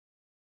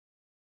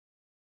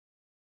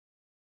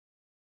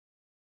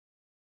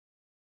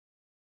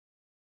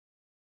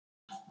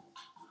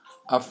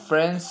A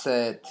friend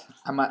said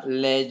I'm a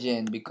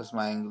legend because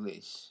my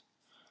English.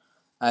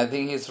 I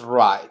think he's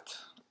right.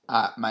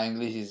 My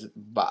English is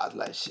bad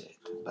like shit,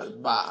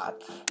 but bad.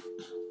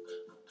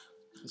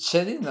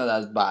 Shit is not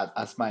as bad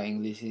as my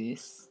English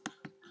is.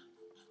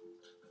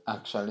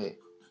 Actually,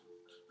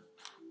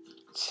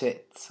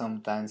 shit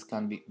sometimes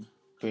can be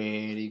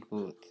very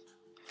good.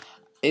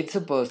 It's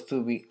supposed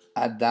to be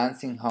a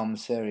Dancinghome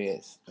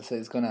series, so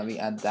it's gonna be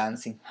a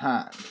dancing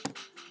hand.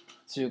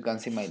 So you can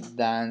see my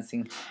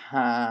dancing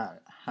hand,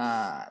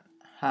 hand,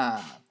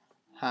 hand,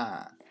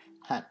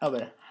 hand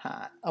over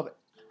hand, over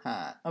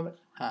hand, over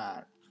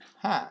hand,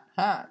 hand,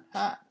 hand,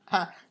 hand,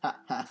 hand, hand,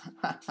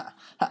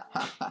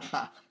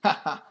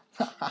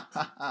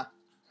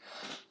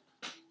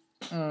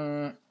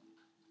 hand.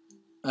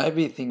 I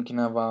be thinking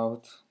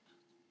about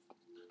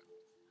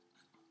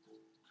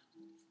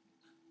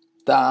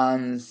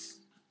dance.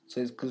 So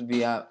it could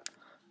be a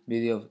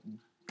video of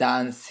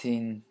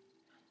dancing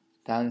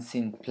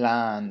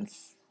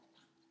plants.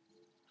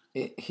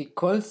 He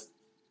calls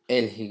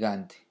El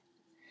Gigante.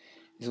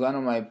 It's one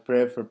of my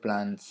preferred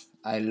plants.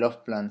 I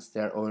love plants.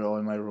 They're all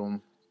in my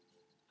room.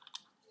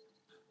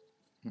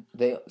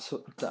 They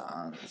also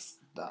dance,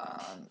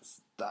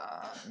 dance,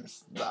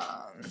 dance,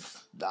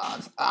 dance,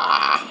 dance.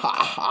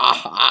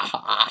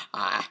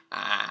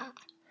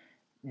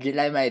 You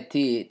like my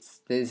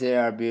teeth? They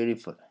are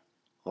beautiful.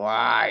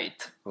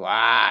 White,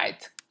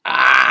 white.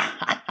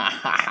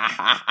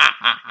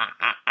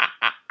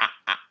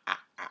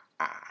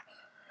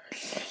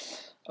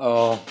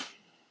 Oh,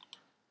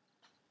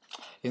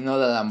 it's not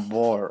that I'm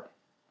bored.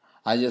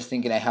 I just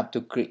thinking I have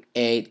to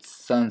create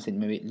something.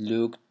 Maybe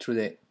look through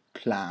the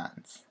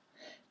plants.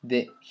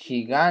 The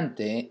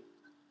Gigante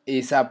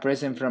is a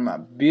present from a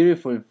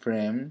beautiful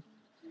friend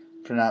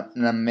from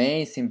an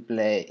amazing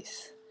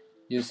place.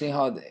 You see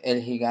how the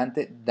El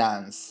Gigante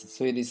dance.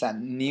 So it is a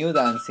new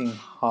dancing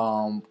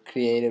home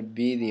created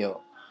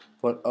video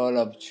for all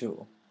of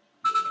you.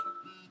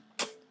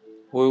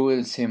 We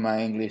will see my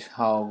English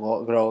how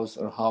grows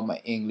or how my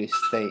English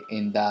stay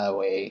in that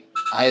way.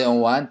 I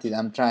don't want it.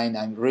 I'm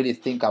really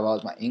think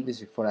about my English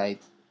before I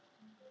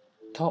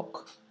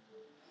talk.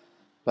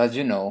 But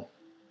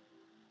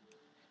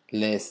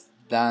let's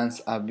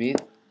dance a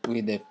bit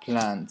with the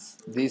plants.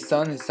 This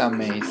song is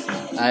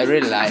amazing. I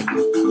really like it.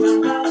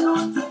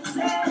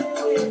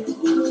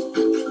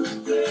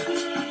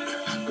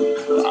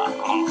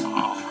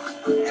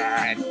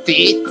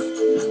 Teeth,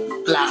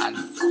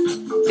 plants,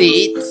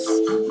 teeth,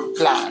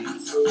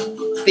 plants,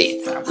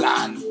 teeth and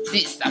plants,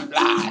 teeth and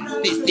plants,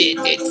 teeth, teeth,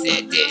 teeth,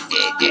 teeth, teeth, teeth,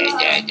 teeth,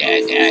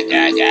 teeth, teeth, teeth,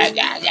 teeth,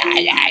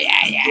 teeth,